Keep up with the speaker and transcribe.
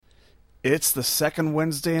It's the second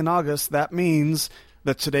Wednesday in August. That means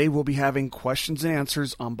that today we'll be having questions and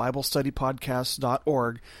answers on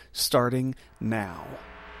BibleStudyPodcast.org starting now.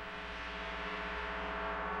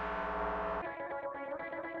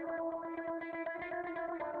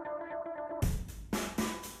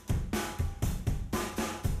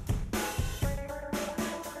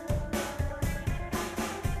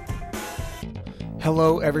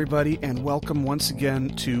 Hello, everybody, and welcome once again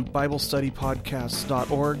to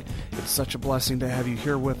BibleStudyPodcasts.org. It's such a blessing to have you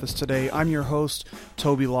here with us today. I'm your host,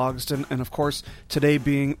 Toby Logsdon, and of course, today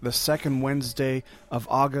being the second Wednesday of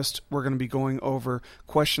August, we're going to be going over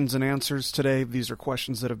questions and answers today. These are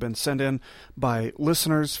questions that have been sent in by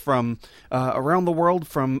listeners from around the world,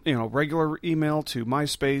 from regular email to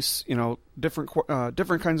MySpace,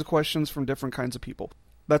 different kinds of questions from different kinds of people.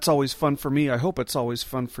 That's always fun for me. I hope it's always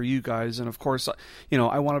fun for you guys. And of course,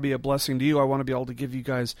 I want to be a blessing to you. I want to be able to give you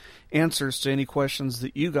guys answers to any questions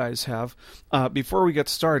that you guys have. Before we get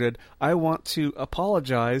started, I want to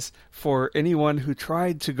apologize for anyone who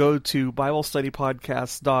tried to go to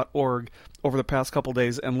BibleStudyPodcast.org over the past couple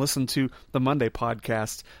days and listen to the Monday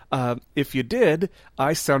podcast. If you did,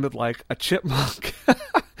 I sounded like a chipmunk.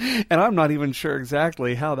 And I'm not even sure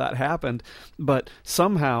exactly how that happened, but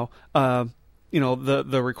somehow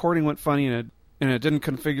the recording went funny and it didn't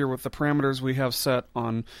configure with the parameters we have set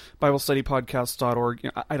on BibleStudyPodcast.org.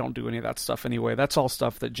 I don't do any of that stuff anyway. That's all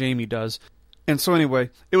stuff that Jamie does. And so anyway,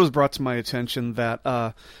 it was brought to my attention that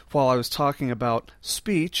while I was talking about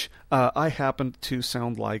speech, I happened to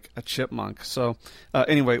sound like a chipmunk. So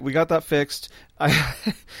anyway, we got that fixed.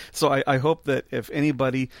 So I hope that if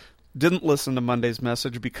anybody didn't listen to Monday's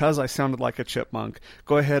message because I sounded like a chipmunk,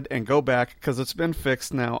 go ahead and go back because it's been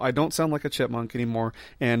fixed now. I don't sound like a chipmunk anymore,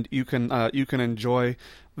 and you can enjoy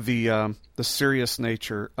the serious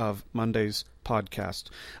nature of Monday's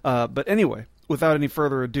podcast. But anyway, without any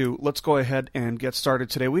further ado, let's go ahead and get started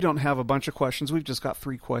today. We don't have a bunch of questions. We've just got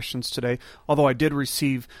 3 questions today, although I did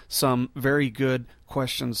receive some very good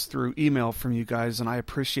questions through email from you guys, and I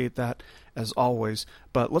appreciate that as always.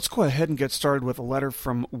 But let's go ahead and get started with a letter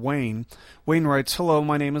from Wayne. Wayne writes, "Hello,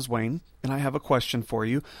 my name is Wayne, and I have a question for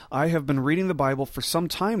you. I have been reading the Bible for some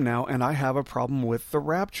time now, and I have a problem with the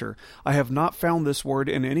rapture. I have not found this word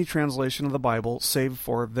in any translation of the Bible, save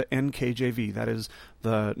for the NKJV, that is,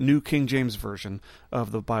 the New King James Version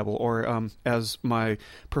of the Bible, or as my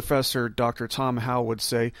professor, Dr. Tom Howe, would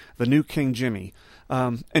say, the New King Jimmy."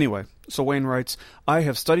 Anyway, so Wayne writes, "I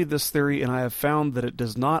have studied this theory and I have found that it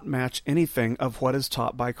does not match anything of what is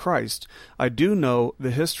taught by Christ. I do know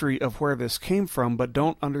the history of where this came from, but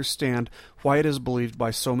don't understand why it is believed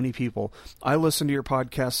by so many people. I listen to your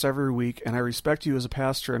podcasts every week, and I respect you as a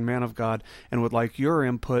pastor and man of God and would like your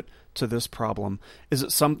input to this problem. Is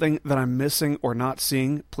it something that I'm missing or not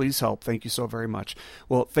seeing? Please help. Thank you so very much."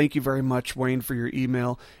 Well, thank you very much, Wayne, for your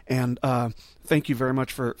email, and thank you very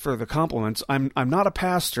much for the compliments. I'm not a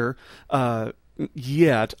pastor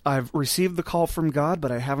yet. I've received the call from God, but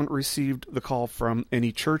I haven't received the call from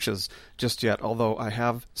any churches just yet, although I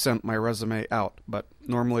have sent my resume out. But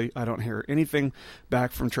normally I don't hear anything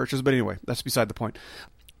back from churches. But anyway, that's beside the point.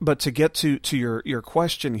 But to get to your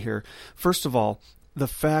question here, first of all, the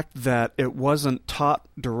fact that it wasn't taught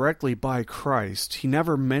directly by Christ, he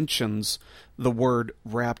never mentions the word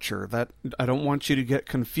rapture. That I don't want you to get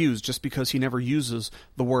confused just because he never uses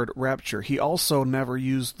the word rapture. He also never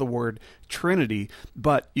used the word Trinity,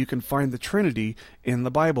 but you can find the Trinity in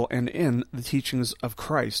the Bible and in the teachings of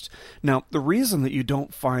Christ. Now, the reason that you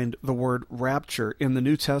don't find the word rapture in the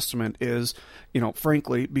New Testament is,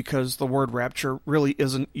 frankly, because the word rapture really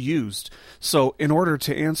isn't used. So in order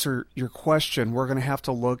to answer your question, we're going to have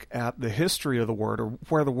to look at the history of the word, or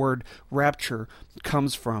where the word rapture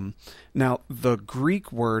comes from. Now, the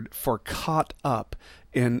Greek word for caught up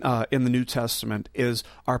in the New Testament is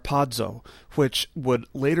arpazo, which would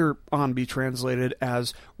later on be translated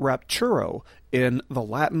as rapturo in the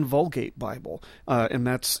Latin Vulgate Bible, and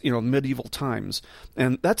that's medieval times,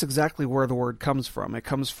 and that's exactly where the word comes from. It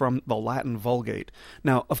comes from the Latin Vulgate.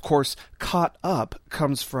 Now, of course, caught up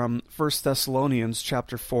comes from 1 Thessalonians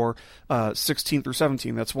chapter 4, 16 through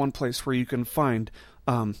 17. That's one place where you can find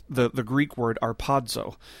the Greek word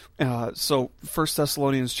arpazo. So 1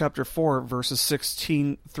 Thessalonians chapter 4, verses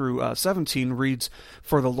 16 through 17 reads,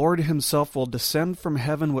 "For the Lord himself will descend from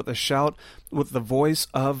heaven with a shout, with the voice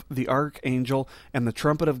of the archangel, and the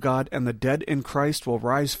trumpet of God, and the dead in Christ will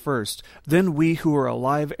rise first. Then we who are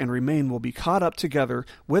alive and remain will be caught up together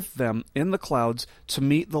with them in the clouds to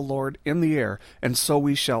meet the Lord in the air, and so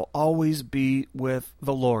we shall always be with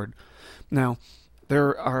the Lord." Now,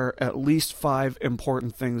 there are at least 5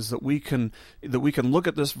 important things that we can look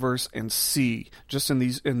at this verse and see just in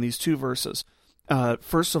these 2 verses.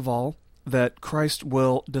 First of all, that Christ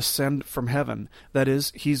will descend from heaven. That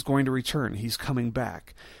is, he's going to return. He's coming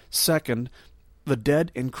back. Second, the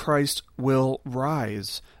dead in Christ will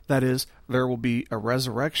rise. That is, there will be a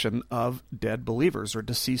resurrection of dead believers or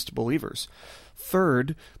deceased believers.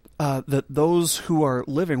 Third, that those who are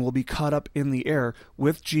living will be caught up in the air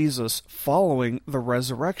with Jesus following the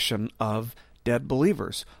resurrection of dead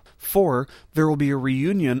believers. 4, there will be a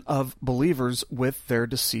reunion of believers with their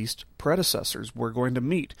deceased predecessors. We're going to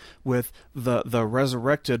meet with the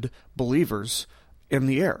resurrected believers in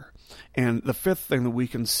the air. And the 5th thing that we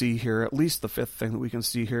can see here, at least the 5th thing that we can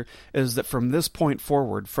see here, is that from this point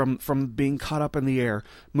forward, from being caught up in the air,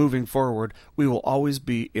 moving forward, we will always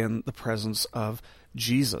be in the presence of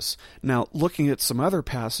Jesus. Now, looking at some other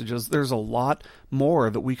passages, there's a lot more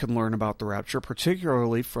that we can learn about the rapture,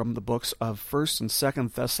 particularly from the books of 1st and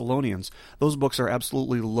 2nd Thessalonians. Those books are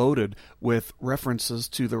absolutely loaded with references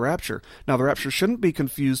to the rapture. Now, the rapture shouldn't be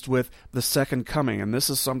confused with the second coming, and this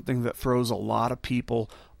is something that throws a lot of people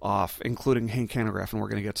off, including Hank Hanegraaff, and we're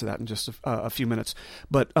going to get to that in just a few minutes.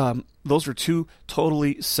 But those are 2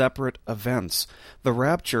 totally separate events. The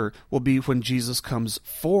rapture will be when Jesus comes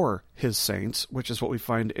for his saints, which is what we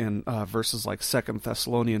find in verses like 2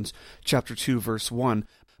 Thessalonians chapter 2, verse 1.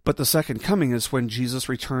 But the second coming is when Jesus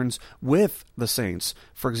returns with the saints.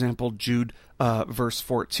 For example, Jude verse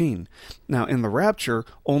 14. Now, in the rapture,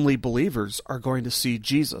 only believers are going to see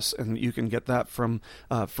Jesus, and you can get that from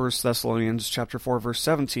 1 Thessalonians chapter 4, verse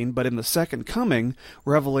 17. But in the second coming,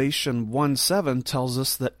 Revelation 1:7 tells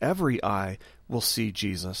us that every eye will see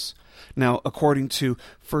Jesus. Now, according to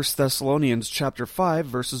 1 Thessalonians chapter 5,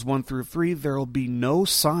 verses 1 through 3, there will be no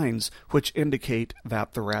signs which indicate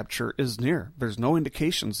that the rapture is near. There's no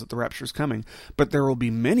indications that the rapture is coming, but there will be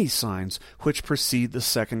many signs which precede the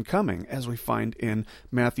second coming, as we find in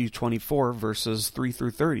Matthew 24, verses 3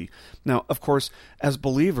 through 30. Now, of course, as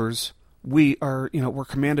believers, we are, we're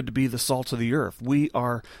commanded to be the salt of the earth. We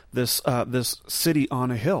are this city on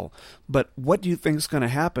a hill. But what do you think is going to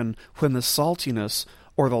happen when the saltiness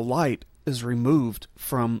or the light is removed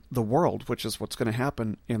from the world, which is what's going to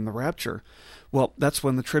happen in the rapture? Well, that's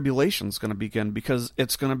when the tribulation is going to begin, because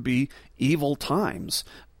it's going to be evil times.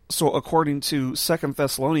 So according to 2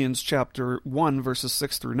 Thessalonians chapter 1, verses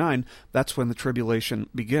 6 through 9, that's when the tribulation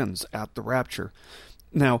begins, at the rapture.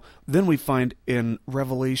 Now, then we find in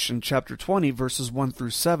Revelation chapter 20, verses 1 through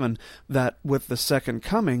 7, that with the second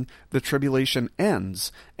coming, the tribulation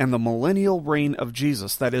ends, and the millennial reign of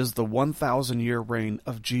Jesus, that is, the 1,000-year reign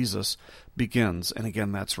of Jesus, begins. And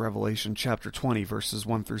again, that's Revelation chapter 20, verses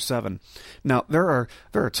 1 through 7. Now, there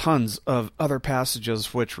are tons of other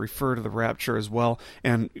passages which refer to the rapture as well,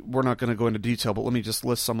 and we're not going to go into detail, but let me just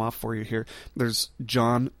list some off for you here. There's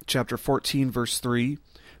John chapter 14, verse 3,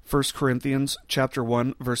 1 Corinthians chapter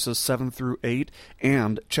 1, verses 7 through 8,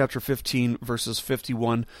 and chapter 15, verses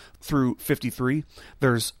 51 through 53.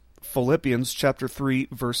 There's Philippians chapter 3,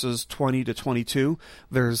 verses 20 to 22.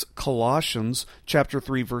 There's Colossians chapter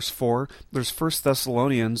 3, verse 4. There's 1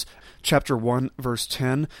 Thessalonians chapter 1, verse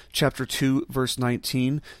 10, chapter 2, verse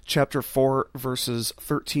 19, chapter 4, verses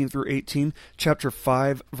 13 through 18, chapter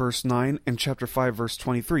 5, verse 9, and chapter 5, verse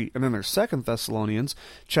 23. And then there's 2 Thessalonians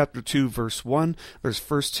chapter 2, verse 1. There's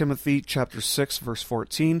 1 Timothy chapter 6, verse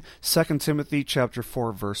 14, 2 Timothy chapter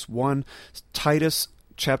 4, verse 1, Titus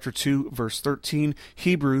chapter 2, verse 13,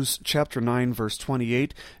 Hebrews chapter 9, verse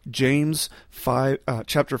 28, James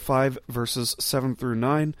chapter 5, verses 7 through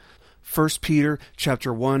 9, 1 Peter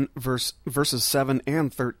chapter 1, verses 7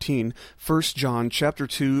 and 13, 1 John chapter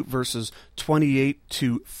 2, verses 28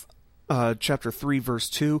 to chapter 3, verse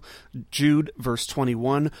 2, Jude, verse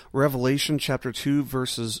 21, Revelation, chapter 2,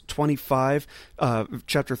 verses 25,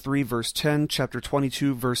 chapter 3, verse 10, chapter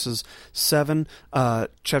 22, verses 7,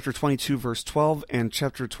 chapter 22, verse 12, and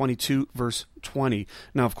chapter 22, verse 20.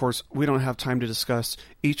 Now, of course, we don't have time to discuss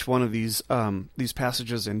each one of these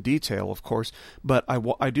passages in detail, of course, but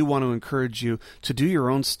I do want to encourage you to do your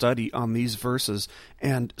own study on these verses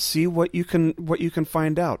and see what you can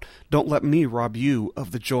find out. Don't let me rob you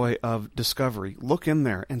of the joy of discovery. Look in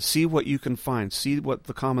there and see what you can find. See what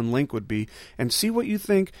the common link would be, and see what you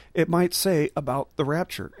think it might say about the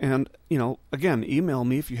rapture. And again, email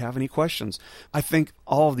me if you have any questions. I think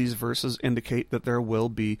all of these verses indicate that there will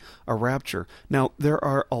be a rapture. Now, there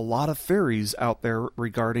are a lot of theories out there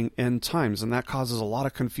regarding end times, and that causes a lot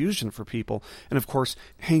of confusion for people. And of course,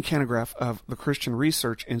 Hank Hanegraaff of the Christian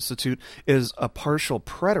Research Institute is a partial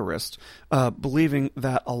preterist, believing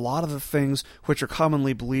that a lot of the things which are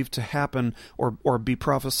commonly believed to happen or be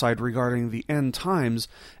prophesied regarding the end times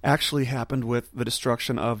actually happened with the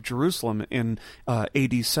destruction of Jerusalem in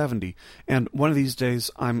AD 70. And one of these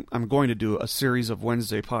days, I'm going to do a series of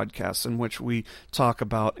Wednesday podcasts in which we talk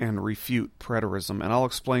about and refute preterism, and I'll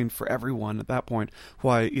explain for everyone at that point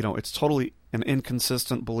why it's totally an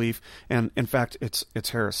inconsistent belief, and in fact, it's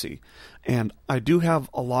heresy. And I do have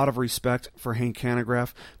a lot of respect for Hank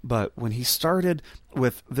Hanegraaff, but when he started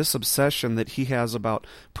with this obsession that he has about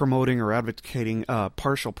promoting or advocating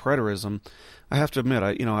partial preterism, I have to admit,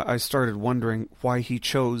 I started wondering why he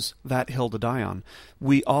chose that hill to die on.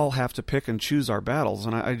 We all have to pick and choose our battles,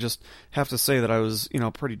 and I just have to say that I was,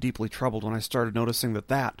 pretty deeply troubled when I started noticing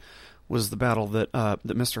that was the battle that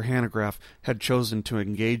Mr. Hanegraaff had chosen to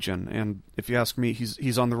engage in. And if you ask me,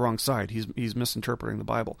 he's on the wrong side. He's misinterpreting the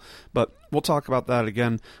Bible. But we'll talk about that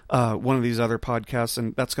again one of these other podcasts,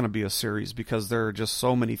 and that's going to be a series because there are just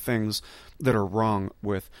so many things that are wrong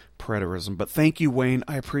with preterism. But thank you, Wayne.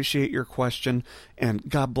 I appreciate your question, and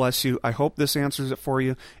God bless you. I hope this answers it for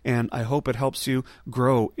you, and I hope it helps you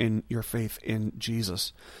grow in your faith in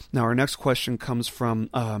Jesus. Now, our next question comes from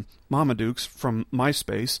Mama Dukes from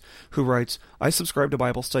MySpace, who writes, I subscribe to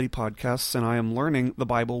Bible study podcasts, and I am learning the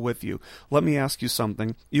Bible with you. Let me ask you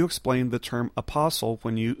something. You explained the term apostle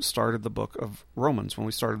when you started the book of Romans, when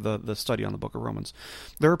we started the study on the book of Romans.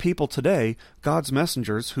 There are people today, God's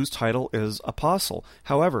messengers, whose title is apostle.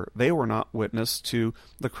 However, they were not witness to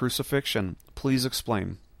the crucifixion. Please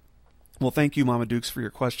explain. Well, thank you, Mama Dukes, for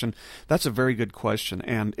your question. That's a very good question,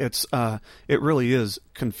 and it really is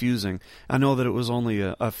confusing. I know that it was only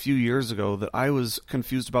a few years ago that I was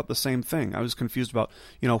confused about the same thing. I was confused about,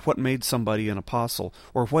 what made somebody an apostle,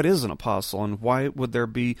 or what is an apostle, and why would there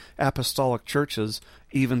be apostolic churches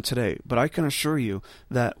even today. But I can assure you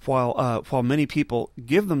that while many people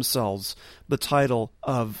give themselves the title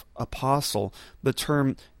of apostle, the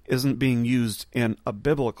term isn't being used in a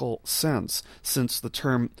biblical sense, since the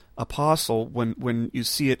term apostle, when you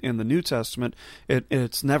see it in the New Testament,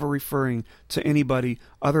 it's never referring to anybody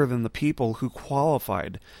other than the people who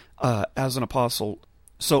qualified as an apostle.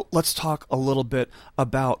 So let's talk a little bit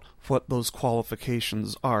about what those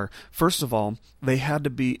qualifications are. First of all, they had to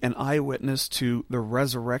be an eyewitness to the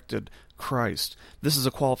resurrected Christ. This is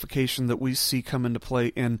a qualification that we see come into play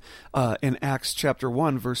in Acts chapter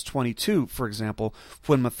 1, verse 22, for example,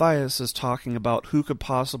 when Matthias is talking about who could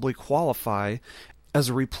possibly qualify as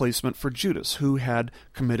a replacement for Judas, who had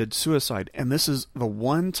committed suicide. And this is the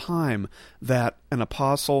one time that an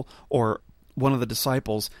apostle or one of the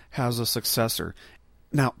disciples has a successor.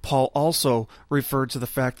 Now, Paul also referred to the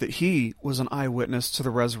fact that he was an eyewitness to the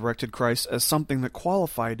resurrected Christ as something that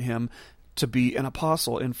qualified him to be an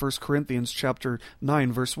apostle in 1 Corinthians chapter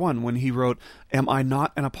 9, verse 1, when he wrote, Am I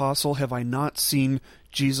not an apostle? Have I not seen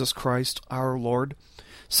Jesus Christ our Lord?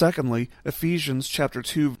 Secondly, Ephesians chapter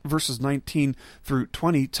 2, verses 19 through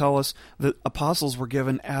 20 tell us that apostles were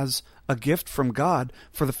given as a gift from God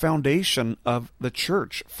for the foundation of the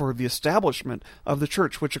church, for the establishment of the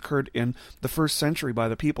church, which occurred in the first century by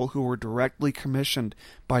the people who were directly commissioned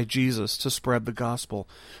by Jesus to spread the gospel.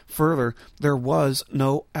 Further, there was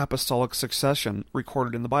no apostolic succession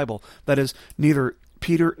recorded in the Bible. That is, neither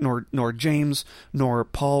Peter, nor James, nor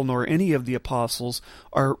Paul, nor any of the apostles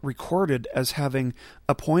are recorded as having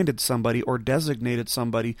appointed somebody or designated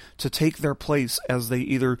somebody to take their place as they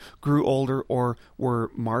either grew older or were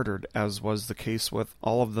martyred, as was the case with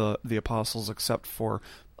all of the apostles except for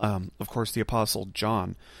of course, the Apostle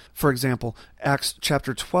John. For example, Acts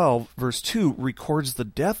chapter 12, verse 2 records the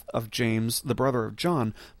death of James, the brother of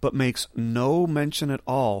John, but makes no mention at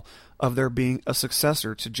all of there being a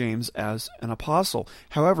successor to James as an apostle.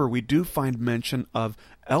 However, we do find mention of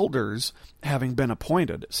elders having been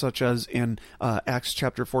appointed, such as in Acts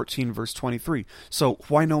chapter 14, verse 23. So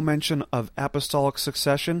why no mention of apostolic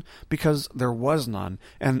succession? Because there was none.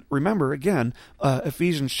 And remember, again,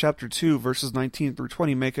 Ephesians chapter 2, verses 19 through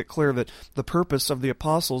 20 make it clear that the purpose of the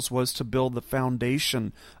apostles was to build the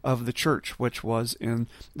foundation of the church, which was in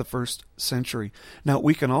the first century. Now,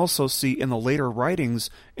 we can also see in the later writings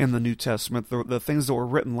in the New Testament, the things that were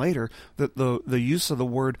written later, that the use of the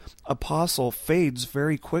word apostle fades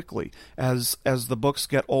very quickly as the books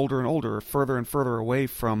get older and older, further and further away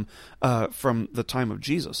from the time of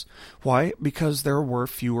Jesus. Why? Because there were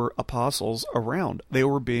fewer apostles around. They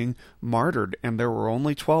were being martyred, and there were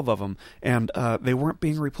only 12 of them, and they weren't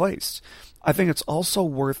being replaced. I think it's also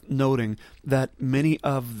worth noting that many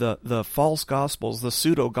of the false gospels, the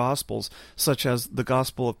pseudo-gospels, such as the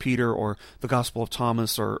Gospel of Peter or the Gospel of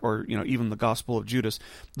Thomas or even the Gospel of Judas,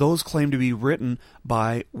 those claim to be written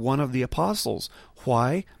by one of the apostles.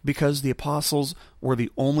 Why? Because the apostles were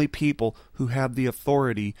the only people who had the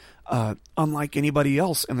authority, unlike anybody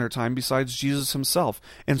else in their time besides Jesus himself.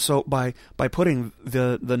 And so by putting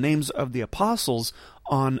the names of the apostles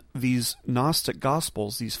on these Gnostic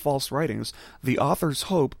Gospels, these false writings, the author's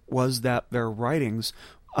hope was that their writings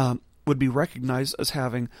would be recognized as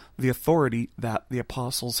having the authority that the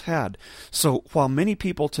apostles had. So while many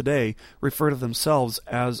people today refer to themselves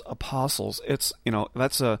as apostles, it's,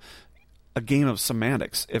 that's a game of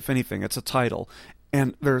semantics. If anything, it's a title.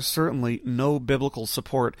 And there's certainly no biblical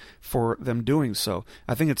support for them doing so.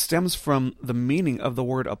 I think it stems from the meaning of the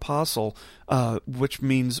word apostle, which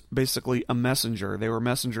means basically a messenger. They were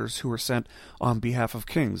messengers who were sent on behalf of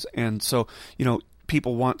kings. And so,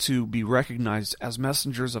 people want to be recognized as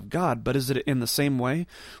messengers of God, but is it in the same way?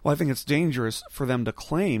 Well, I think it's dangerous for them to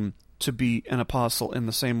claim to be an apostle in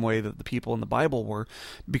the same way that the people in the Bible were,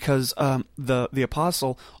 because the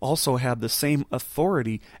apostle also had the same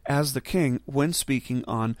authority as the king when speaking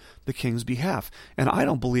on the king's behalf. And I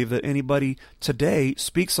don't believe that anybody today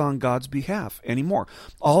speaks on God's behalf anymore.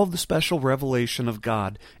 All of the special revelation of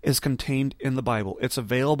God is contained in the Bible. It's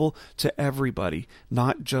available to everybody,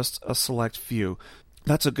 not just a select few.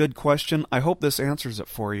 That's a good question. I hope this answers it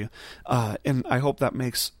for you, and I hope that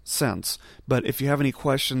makes sense. But if you have any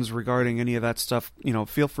questions regarding any of that stuff,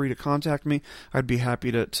 feel free to contact me. I'd be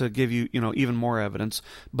happy to give you, even more evidence,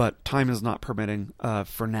 but time is not permitting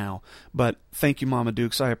for now. But thank you, Mama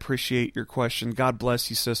Dukes. I appreciate your question. God bless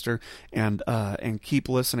you, sister, and keep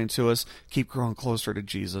listening to us. Keep growing closer to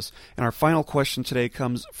Jesus. And our final question today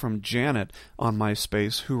comes from Janet on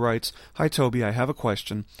MySpace, who writes, "Hi, Toby, I have a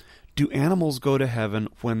question. Do animals go to heaven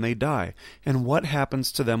when they die? And what happens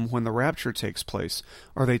to them when the rapture takes place?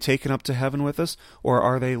 Are they taken up to heaven with us, or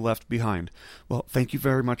are they left behind?" Well, thank you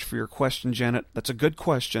very much for your question, Janet. That's a good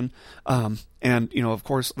question. And, of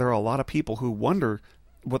course, there are a lot of people who wonder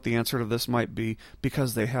what the answer to this might be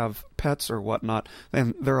because they have pets or whatnot.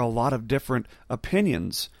 And there are a lot of different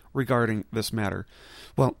opinions regarding this matter.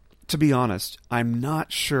 Well, to be honest, I'm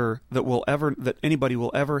not sure that anybody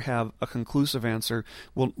will ever have a conclusive answer.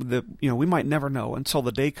 We might never know until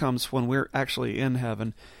the day comes when we're actually in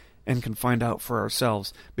heaven and can find out for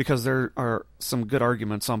ourselves, because there are some good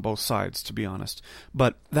arguments on both sides, to be honest.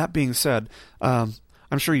 But that being said, I'm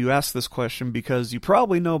sure you asked this question because you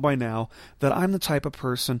probably know by now that I'm the type of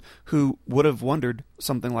person who would have wondered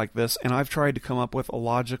something like this, and I've tried to come up with a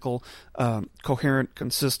logical, coherent,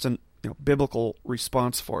 consistent, biblical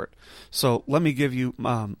response for it. So let me give you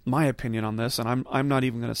my opinion on this, and I'm not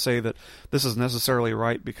even going to say that this is necessarily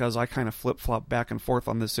right, because I kind of flip-flop back and forth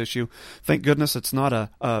on this issue. Thank goodness it's not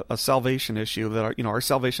a salvation issue, that our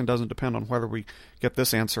salvation doesn't depend on whether we get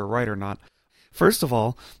this answer right or not. First of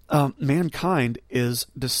all, mankind is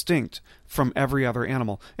distinct from every other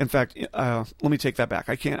animal. In fact, let me take that back.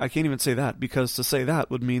 I can't even say that, because to say that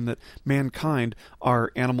would mean that mankind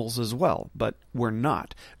are animals as well, but we're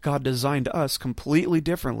not. God designed us completely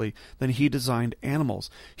differently than He designed animals.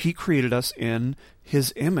 He created us in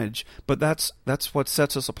His image, but that's what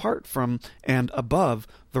sets us apart from and above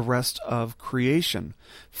the rest of creation.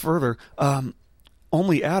 Further,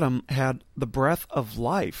 only Adam had the breath of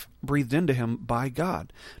life breathed into him by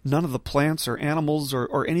God. None of the plants or animals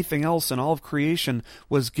or anything else in all of creation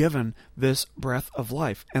was given this breath of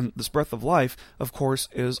life. And this breath of life, of course,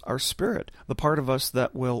 is our spirit, the part of us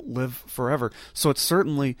that will live forever. So it's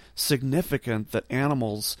certainly significant that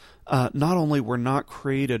animals not only were not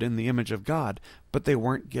created in the image of God, but they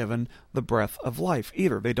weren't given the breath of life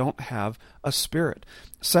either. They don't have a spirit.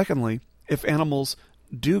 Secondly, if animals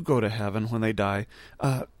do go to heaven when they die,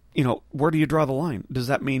 where do you draw the line? Does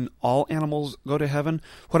that mean all animals go to heaven?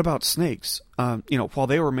 What about snakes? While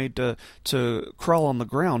they were made to crawl on the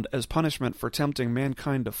ground as punishment for tempting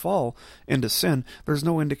mankind to fall into sin, there's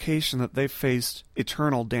no indication that they faced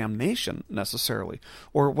eternal damnation necessarily.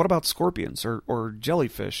 Or what about scorpions or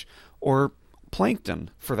jellyfish or plankton,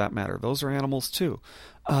 for that matter? Those are animals too.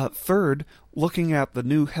 Third, looking at the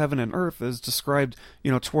new heaven and earth as described,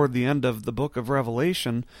 toward the end of the book of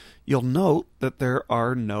Revelation, you'll note that there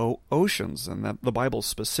are no oceans, and that the Bible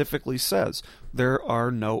specifically says there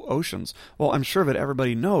are no oceans. Well, I'm sure that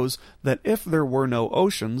everybody knows that if there were no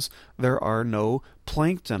oceans, there are no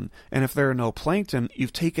plankton. And if there are no plankton,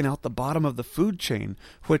 you've taken out the bottom of the food chain,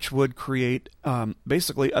 which would create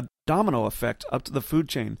basically a domino effect up to the food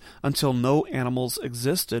chain until no animals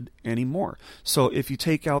existed anymore. So if you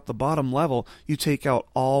take out the bottom level, you take out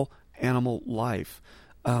all animal life.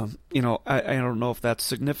 I don't know if that's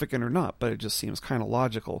significant or not, but it just seems kind of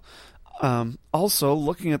logical. Also,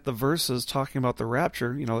 looking at the verses talking about the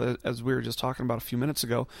rapture, as we were just talking about a few minutes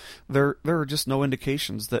ago, there are just no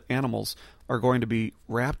indications that animals are going to be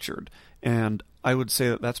raptured. And I would say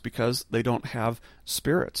that that's because they don't have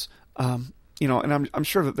spirits. And I'm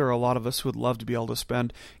sure that there are a lot of us who would love to be able to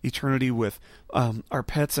spend eternity with our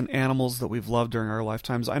pets and animals that we've loved during our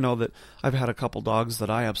lifetimes. I know that I've had a couple dogs that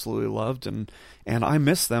I absolutely loved, and I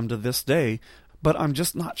miss them to this day, but I'm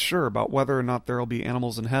just not sure about whether or not there will be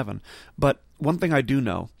animals in heaven. But one thing I do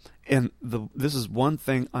know, and this is one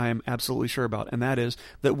thing I am absolutely sure about, and that is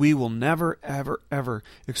that we will never, ever, ever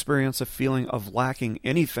experience a feeling of lacking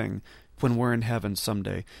anything when we're in heaven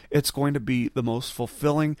someday. It's going to be the most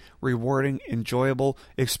fulfilling, rewarding, enjoyable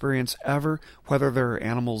experience ever, whether there are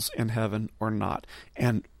animals in heaven or not.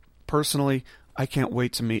 And personally, I can't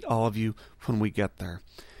wait to meet all of you when we get there.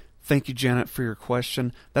 Thank you, Janet, for your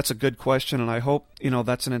question. That's a good question, and I hope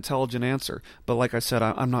that's an intelligent answer. But like I said,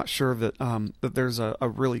 I'm not sure that that there's a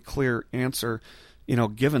really clear answer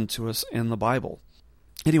given to us in the Bible.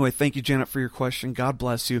 Anyway, thank you, Janet, for your question. God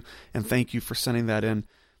bless you, and thank you for sending that in.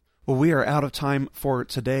 Well, we are out of time for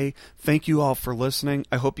today. Thank you all for listening.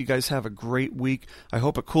 I hope you guys have a great week. I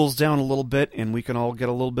hope it cools down a little bit and we can all get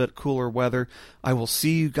a little bit cooler weather. I will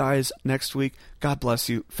see you guys next week. God bless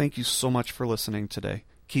you. Thank you so much for listening today.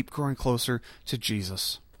 Keep growing closer to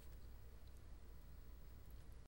Jesus.